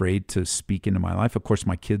afraid to speak into my life. Of course,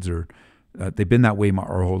 my kids are, they've been that way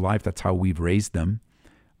our whole life. That's how we've raised them.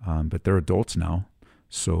 But they're adults now.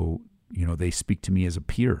 So, they speak to me as a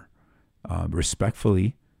peer,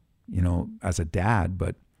 respectfully, as a dad,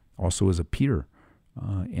 but also as a peer.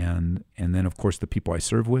 And then, of course, the people I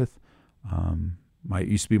serve with, it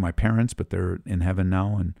used to be my parents, but they're in heaven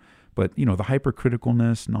now. But the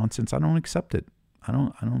hypercriticalness, nonsense, I don't accept it. I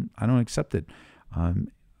don't accept it. I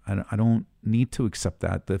don't need to accept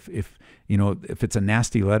that. If it's a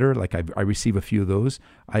nasty letter, like I receive a few of those,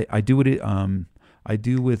 I do what I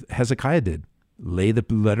do with Hezekiah did. Lay the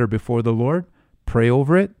letter before the Lord, pray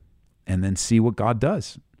over it, and then see what God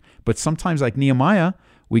does. But sometimes, like Nehemiah,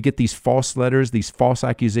 we get these false letters, these false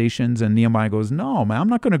accusations, and Nehemiah goes, "No, man, I'm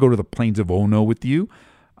not going to go to the plains of Ono with you.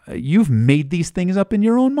 You've made these things up in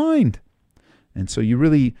your own mind." And so you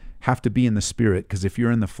really have to be in the spirit, because if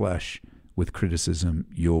you're in the flesh with criticism,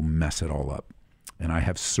 you'll mess it all up. And I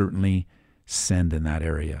have certainly sinned in that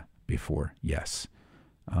area before, yes,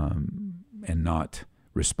 and not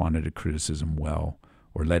responded to criticism well,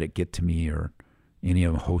 or let it get to me, or any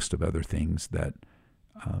of a host of other things that,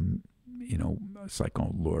 it's like,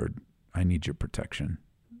 oh Lord, I need your protection.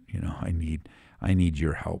 I need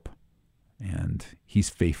your help. And He's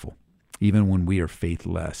faithful. Even when we are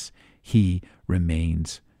faithless, He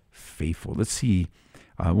remains faithful. Let's see.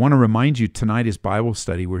 I want to remind you, tonight is Bible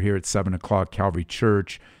study. We're here at 7 o'clock, Calvary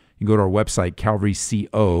Church. You can go to our website, Calvary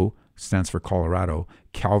CO, stands for Colorado,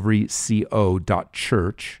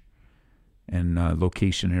 calvaryco.church, and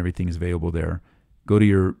location and everything is available there. Go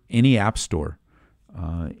to any app store.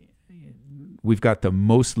 We've got the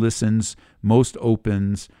most listens, most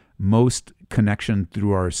opens, most connection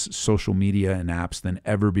through our social media and apps than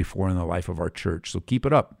ever before in the life of our church. So keep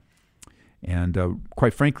it up. And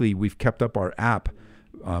quite frankly, we've kept up our app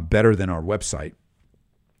better than our website.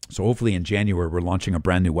 So hopefully in January, we're launching a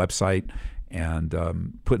brand new website and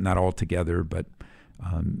putting that all together. But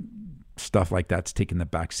stuff like that's taken the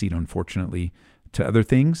back seat, unfortunately, to other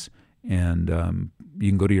things. And you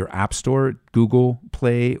can go to your app store, Google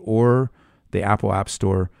Play, or the Apple App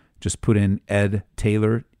Store. Just put in Ed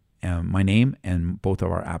Taylor, my name, and both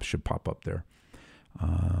of our apps should pop up there.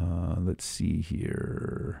 Let's see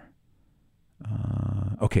here.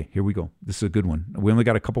 Okay, here we go. This is a good one. We only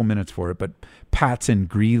got a couple minutes for it, but Pat's in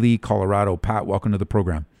Greeley, Colorado. Pat, welcome to the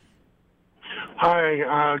program.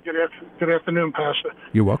 Hi, good afternoon, Pastor.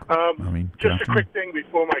 You're welcome. Just a quick thing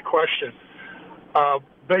before my question.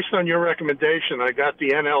 based on your recommendation, I got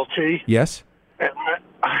the NLT. Yes. And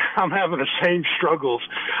I'm having the same struggles.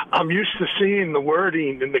 I'm used to seeing the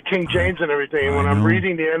wording in the King James and everything. And when I'm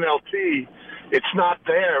reading the NLT, it's not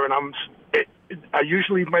there. And I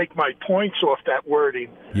usually make my points off that wording.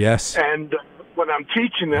 Yes. And when I'm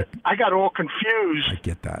teaching it, I got all confused. I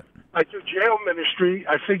get that. I do jail ministry.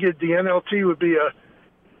 I figured the NLT would be a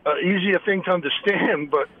easier thing to understand,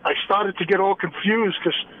 but I started to get all confused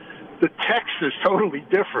because the text is totally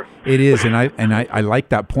different. It is, and I like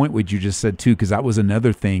that point what you just said too, because that was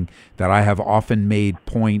another thing that I have often made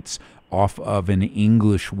points off of an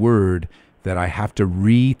English word that I have to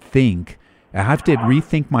rethink. I have to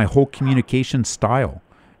rethink my whole communication style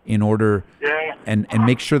in order and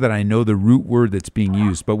make sure that I know the root word that's being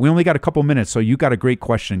used. But we only got a couple minutes, so you got a great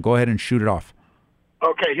question. Go ahead and shoot it off.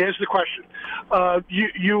 Okay, here's the question.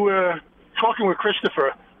 You were talking with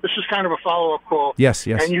Christopher. This is kind of a follow-up call. Yes.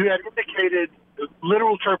 And you had indicated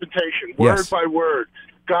literal interpretation, word by word.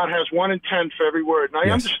 God has 1 in 10 for every word. And I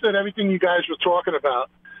understood everything you guys were talking about.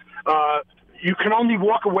 You can only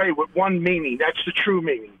walk away with one meaning. That's the true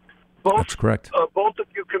meaning. That's correct. Both of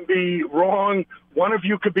you can be wrong. One of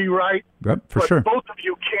you could be right. Yep, but sure. Both of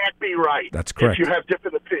you can't be right. That's correct. If you have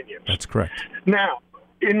different opinions. That's correct. Now,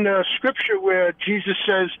 in the scripture where Jesus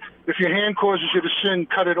says, if your hand causes you to sin,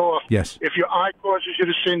 cut it off. Yes. If your eye causes you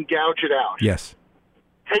to sin, gouge it out. Yes.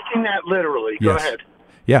 Taking that literally. Go ahead.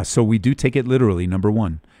 Yeah, so we do take it literally, number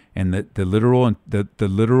one. And the literal, and the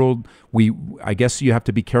literal, I guess you have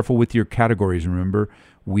to be careful with your categories, remember?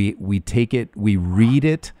 We read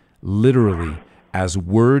it literally as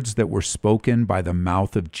words that were spoken by the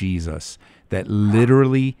mouth of Jesus, that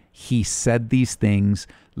literally he said these things,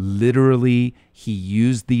 literally he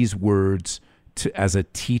used these words as a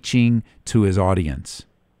teaching to his audience.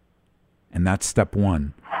 And that's step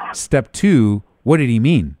one. Step two, what did he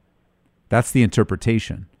mean? That's the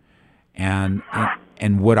interpretation. And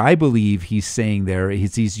what I believe he's saying there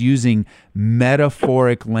is he's using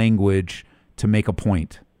metaphoric language to make a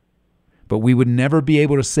point. But we would never be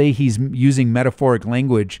able to say he's using metaphoric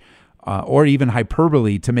language or even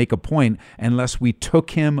hyperbole to make a point unless we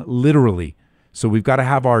took him literally. So we've got to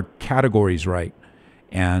have our categories right.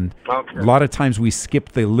 And a lot of times we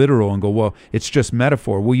skip the literal and go, well, it's just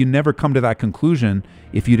metaphor. Well, you never come to that conclusion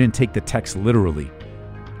if you didn't take the text literally.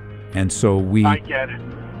 And so I get it.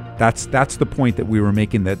 That's the point that we were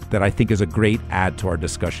making that I think is a great add to our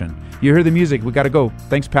discussion. You hear the music. We got to go.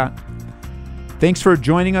 Thanks, Pat. Thanks for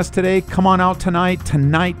joining us today. Come on out tonight,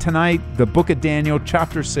 the book of Daniel,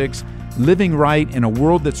 chapter 6, living right in a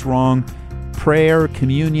world that's wrong, prayer,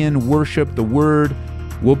 communion, worship, the word.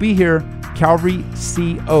 We'll be here,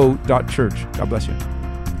 calvaryco.church. God bless you.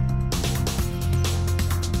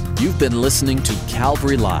 You've been listening to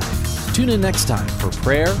Calvary Live. Tune in next time for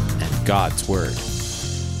prayer and God's Word.